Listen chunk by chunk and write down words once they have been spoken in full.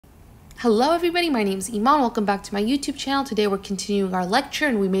Hello everybody, my name is Iman. Welcome back to my YouTube channel. Today we're continuing our lecture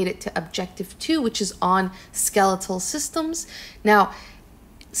and we made it to objective 2, which is on skeletal systems. Now,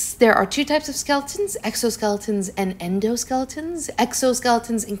 there are two types of skeletons, exoskeletons and endoskeletons.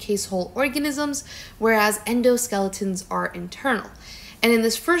 Exoskeletons encase whole organisms, whereas endoskeletons are internal. And in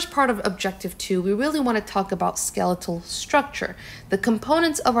this first part of objective 2, we really want to talk about skeletal structure. The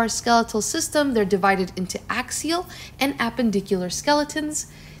components of our skeletal system, they're divided into axial and appendicular skeletons.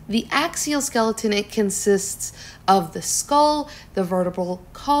 The axial skeleton, it consists of the skull, the vertebral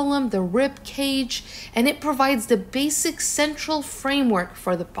column, the rib cage, and it provides the basic central framework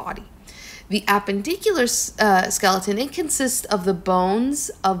for the body. The appendicular skeleton, it consists of the bones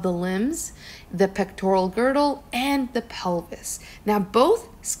of the limbs, the pectoral girdle, and the pelvis. Now, both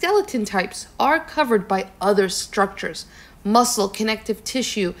skeleton types are covered by other structures, muscle, connective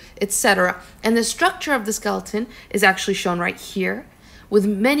tissue, etc. And the structure of the skeleton is actually shown right here, with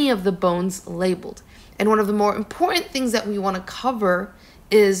many of the bones labeled. And one of the more important things that we want to cover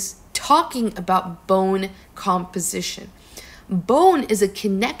is talking about bone composition. Bone is a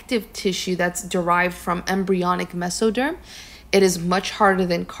connective tissue that's derived from embryonic mesoderm. It is much harder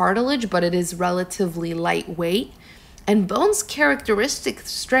than cartilage, but it is relatively lightweight. And bone's characteristic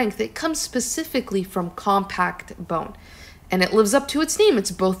strength, it comes specifically from compact bone. And it lives up to its name.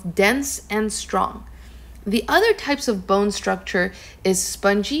 It's both dense and strong. The other types of bone structure is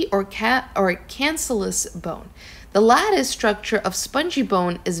spongy or cancellous bone. The lattice structure of spongy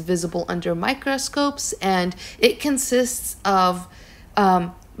bone is visible under microscopes, and it consists of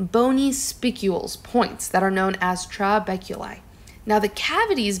bony spicules, points, that are known as trabeculi. Now, the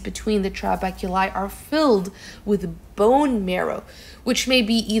cavities between the trabeculi are filled with bone marrow, which may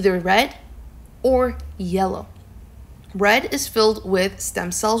be either red or yellow. Red is filled with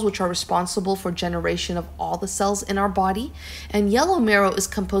stem cells, which are responsible for generation of all the cells in our body. And yellow marrow is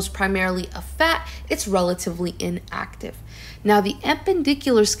composed primarily of fat. It's relatively inactive. Now, the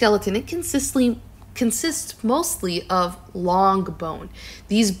appendicular skeleton, it consists mostly of long bone.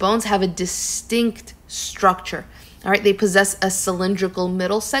 These bones have a distinct structure. All right, they possess a cylindrical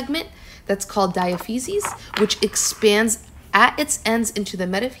middle segment that's called diaphyses, which expands at its ends into the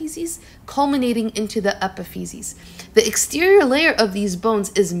metaphyses, culminating into the epiphyses. The exterior layer of these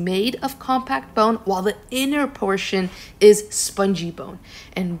bones is made of compact bone, while the inner portion is spongy bone.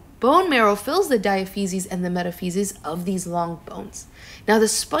 And bone marrow fills the diaphyses and the metaphyses of these long bones. Now, the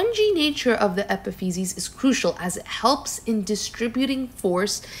spongy nature of the epiphyses is crucial as it helps in distributing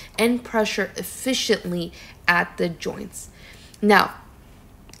force and pressure efficiently at the joints. Now,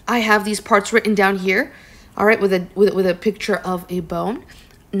 I have these parts written down here, all right, with a picture of a bone.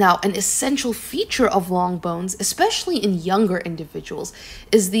 Now, an essential feature of long bones, especially in younger individuals,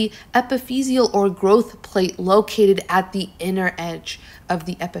 is the epiphyseal or growth plate located at the inner edge of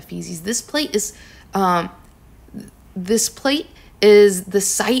the epiphyses. This plate is the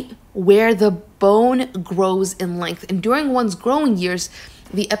site where the bone grows in length. And during one's growing years,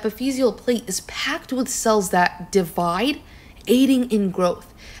 the epiphyseal plate is packed with cells that divide, aiding in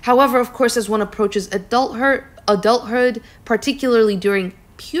growth. However, of course, as one approaches adulthood, particularly during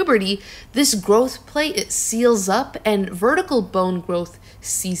puberty, this growth plate, it seals up and vertical bone growth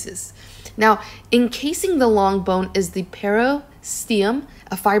ceases. Now, encasing the long bone is the periosteum,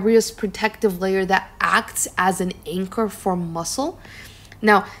 a fibrous protective layer that acts as an anchor for muscle.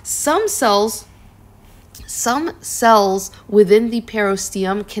 Now, some cells within the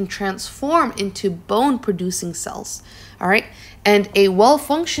periosteum can transform into bone-producing cells, all right? And a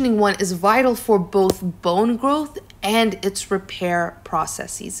well-functioning one is vital for both bone growth and its repair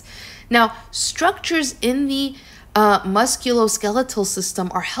processes. Now, structures in the musculoskeletal system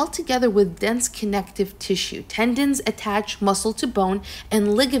are held together with dense connective tissue. Tendons attach muscle to bone,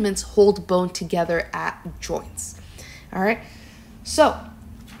 and ligaments hold bone together at joints. All right, so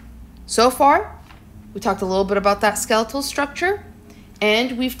far, we talked a little bit about that skeletal structure,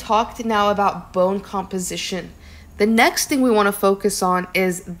 and we've talked now about bone composition. The next thing we want to focus on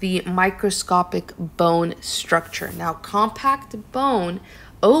is the microscopic bone structure. Now, compact bone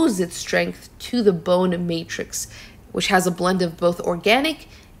owes its strength to the bone matrix, which has a blend of both organic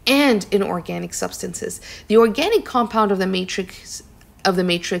and inorganic substances. The organic compound of the matrix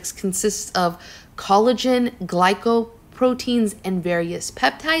consists of collagen, glycoproteins, and various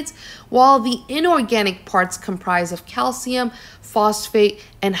peptides, while the inorganic parts comprise of calcium, phosphate,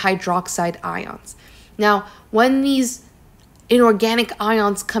 and hydroxide ions. Now, when these inorganic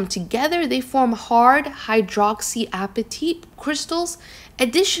ions come together, they form hard hydroxyapatite crystals.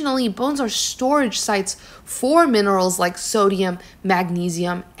 Additionally, bones are storage sites for minerals like sodium,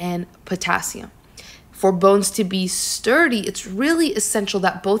 magnesium, and potassium. for bones to be sturdy, it's really essential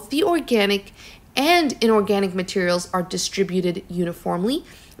that both the organic and inorganic materials are distributed uniformly.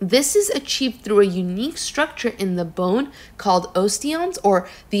 This is achieved through a unique structure in the bone called osteons, or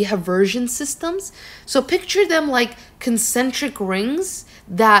the Haversian systems. So picture them like concentric rings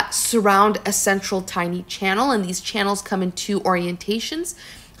that surround a central tiny channel, and these channels come in two orientations.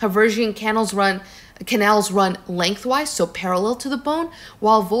 Haversian canals run lengthwise, so parallel to the bone,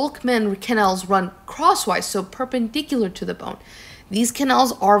 while Volkmann canals run crosswise, so perpendicular to the bone. These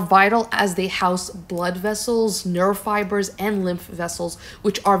canals are vital as they house blood vessels, nerve fibers, and lymph vessels,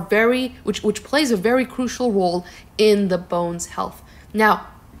 which plays a very crucial role in the bone's health. Now,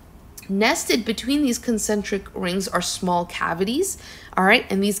 nested between these concentric rings are small cavities, all right?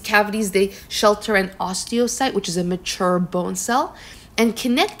 And these cavities, they shelter an osteocyte, which is a mature bone cell. And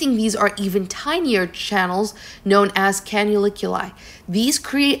connecting these are even tinier channels known as canuliculi. These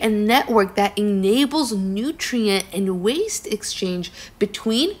create a network that enables nutrient and waste exchange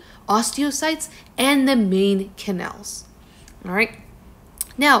between osteocytes and the main canals. All right.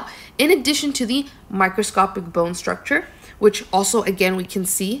 Now, in addition to the microscopic bone structure, which also, again, we can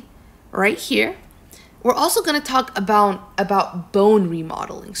see right here, we're also going to talk about bone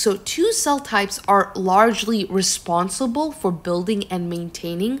remodeling. So two cell types are largely responsible for building and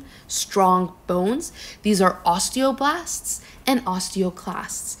maintaining strong bones. These are osteoblasts and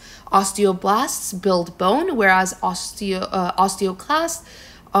osteoclasts. Osteoblasts build bone, whereas osteoclasts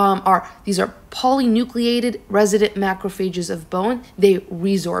are polynucleated resident macrophages of bone. They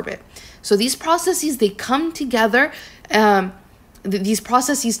resorb it. So these processes, they come together. These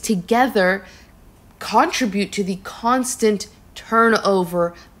processes together contribute to the constant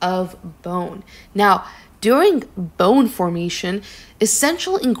turnover of bone. Now, during bone formation,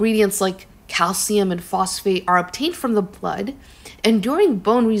 essential ingredients like calcium and phosphate are obtained from the blood, and during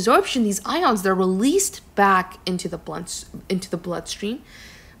bone resorption, these ions, they're released back into the bloodstream.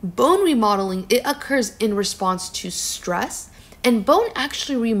 Bone remodeling, it occurs in response to stress, and bone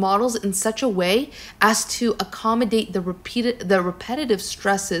actually remodels in such a way as to accommodate the repetitive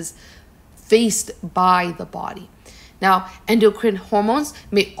stresses faced by the body. Now, endocrine hormones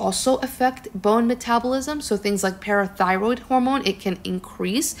may also affect bone metabolism. So things like parathyroid hormone, it can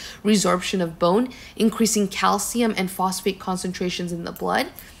increase resorption of bone, increasing calcium and phosphate concentrations in the blood.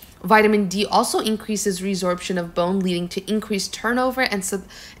 Vitamin D also increases resorption of bone, leading to increased turnover and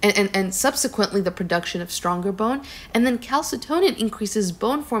subsequently the production of stronger bone. And then calcitonin increases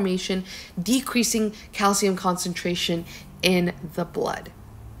bone formation, decreasing calcium concentration in the blood.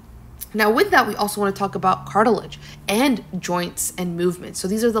 Now, with that, we also want to talk about cartilage and joints and movement. So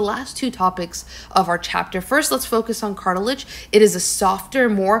these are the last two topics of our chapter. First, let's focus on cartilage. It is softer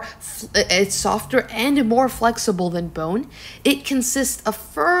and more flexible than bone. It consists of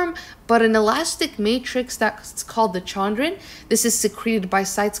firm but an elastic matrix that's called the chondrin. This is secreted by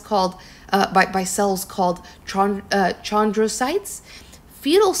cells called chondrocytes.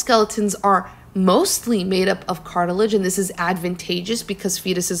 Fetal skeletons are mostly made up of cartilage, and this is advantageous because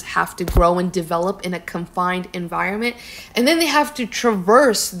fetuses have to grow and develop in a confined environment, and then they have to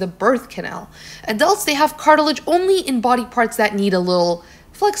traverse the birth canal. Adults, they have cartilage only in body parts that need a little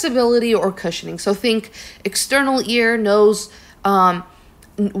flexibility or cushioning. So think external ear, nose,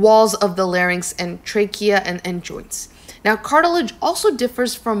 walls of the larynx, and trachea and joints. Now, cartilage also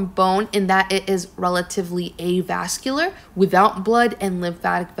differs from bone in that it is relatively avascular, without blood and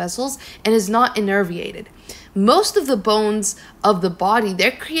lymphatic vessels, and is not innervated. Most of the bones of the body,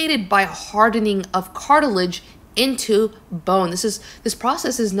 they're created by hardening of cartilage into bone. This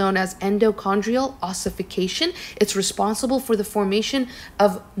process is known as endochondral ossification. It's responsible for the formation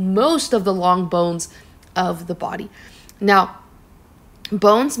of most of the long bones of the body. Now,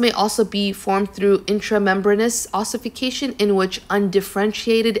 bones may also be formed through intramembranous ossification, in which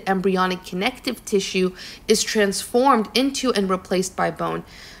undifferentiated embryonic connective tissue is transformed into and replaced by bone.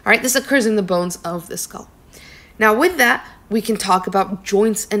 All right, this occurs in the bones of the skull. Now, with that, we can talk about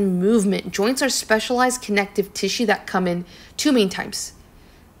joints and movement. Joints are specialized connective tissue that come in two main types: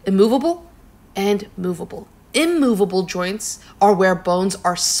 immovable and movable. Immovable joints are where bones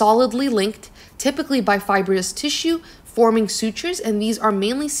are solidly linked, typically by fibrous tissue, forming sutures, and these are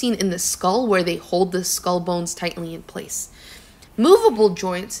mainly seen in the skull, where they hold the skull bones tightly in place. Movable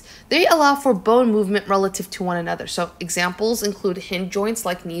joints, they allow for bone movement relative to one another. So examples include hinge joints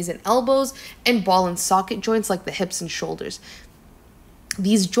like knees and elbows, and ball and socket joints like the hips and shoulders.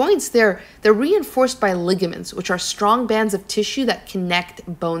 These joints, they're reinforced by ligaments, which are strong bands of tissue that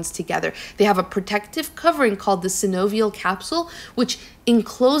connect bones together. They have a protective covering called the synovial capsule, which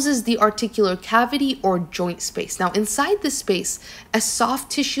encloses the articular cavity or joint space. Now, inside this space, a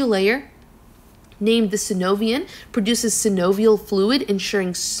soft tissue layer named the synovium, produces synovial fluid,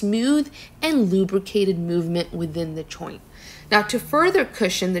 ensuring smooth and lubricated movement within the joint. Now, to further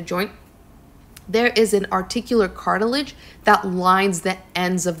cushion the joint, there is an articular cartilage that lines the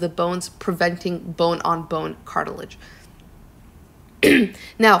ends of the bones, preventing bone-on-bone cartilage.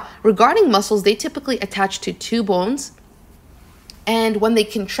 Now, regarding muscles, they typically attach to two bones, and when they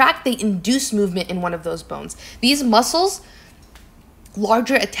contract, they induce movement in one of those bones. These muscles,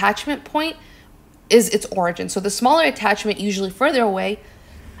 larger attachment point is its origin. So the smaller attachment, usually further away,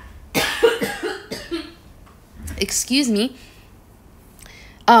 excuse me,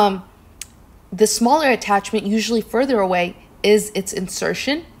 the smaller attachment, usually further away, is its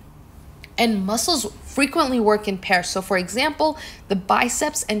insertion. And muscles frequently work in pairs. So for example, the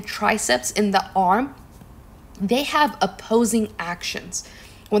biceps and triceps in the arm, they have opposing actions.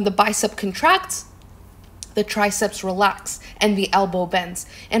 When the bicep contracts, the triceps relax and the elbow bends.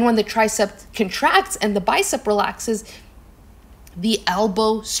 And when the tricep contracts and the bicep relaxes, the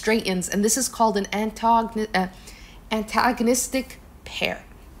elbow straightens. And this is called an antagonistic pair.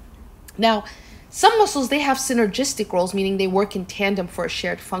 Now, some muscles, they have synergistic roles, meaning they work in tandem for a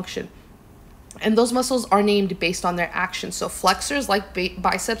shared function. And those muscles are named based on their action. So flexors, like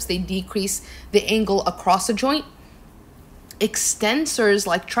biceps, they decrease the angle across a joint. Extensors,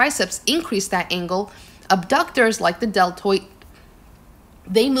 like triceps, increase that angle. Abductors, like the deltoid,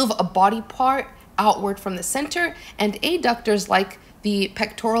 they move a body part outward from the center. And adductors, like the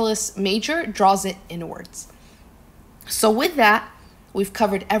pectoralis major, draws it inwards. So with that, we've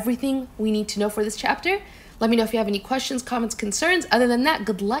covered everything we need to know for this chapter. Let me know if you have any questions, comments, concerns. Other than that,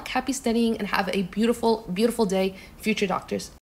 good luck, happy studying, and have a beautiful, beautiful day, future doctors.